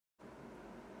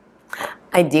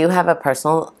I do have a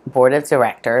personal board of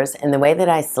directors, and the way that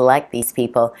I select these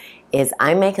people is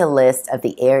I make a list of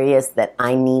the areas that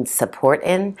I need support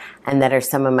in and that are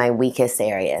some of my weakest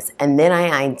areas. And then I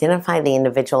identify the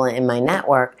individual in my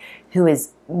network who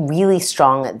is really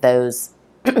strong at those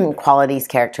qualities,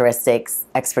 characteristics,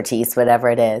 expertise, whatever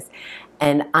it is.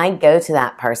 And I go to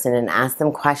that person and ask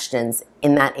them questions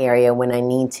in that area when I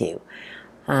need to.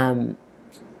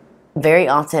 Very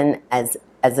often as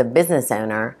a business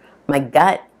owner, my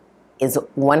gut is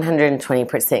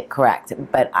 120% correct,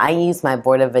 but I use my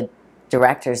board of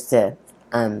directors to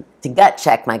gut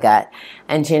check my gut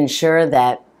and to ensure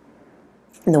that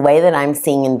the way that I'm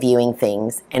seeing and viewing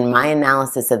things and my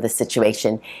analysis of the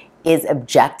situation is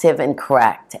objective and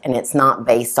correct, and it's not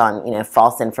based on, you know,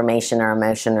 false information or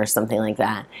emotion or something like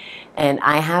that. And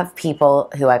I have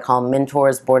people who I call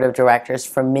mentors, board of directors,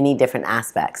 for many different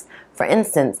aspects. For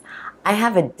instance, I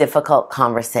have a difficult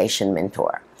conversation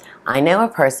mentor. I know a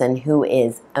person who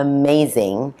is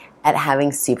amazing at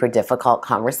having super difficult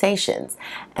conversations.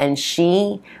 And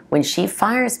when she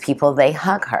fires people, they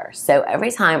hug her. So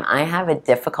every time I have a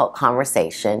difficult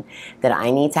conversation that I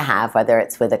need to have, whether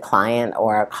it's with a client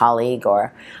or a colleague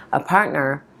or a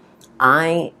partner,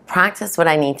 I practice what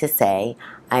I need to say,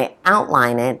 I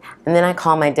outline it, and then I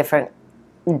call my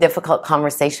difficult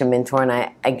conversation mentor, and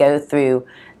I go through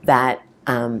that,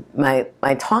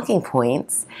 my talking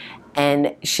points,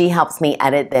 and she helps me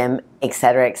edit them,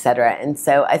 etc., etc. And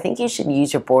so I think you should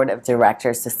use your board of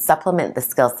directors to supplement the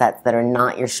skill sets that are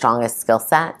not your strongest skill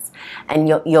sets, and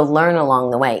you'll learn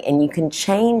along the way. And you can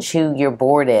change who your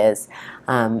board is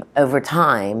over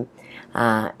time.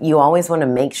 You always want to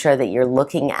make sure that you're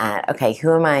looking at, okay,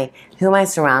 who am I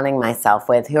surrounding myself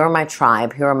with? Who are my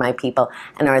tribe? Who are my people?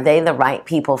 And are they the right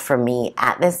people for me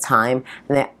at this time?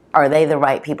 And are they the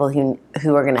right people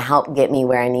who are going to help get me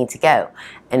where I need to go?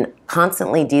 And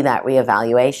constantly do that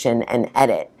reevaluation and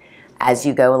edit as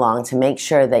you go along to make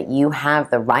sure that you have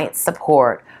the right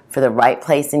support for the right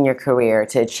place in your career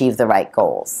to achieve the right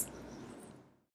goals.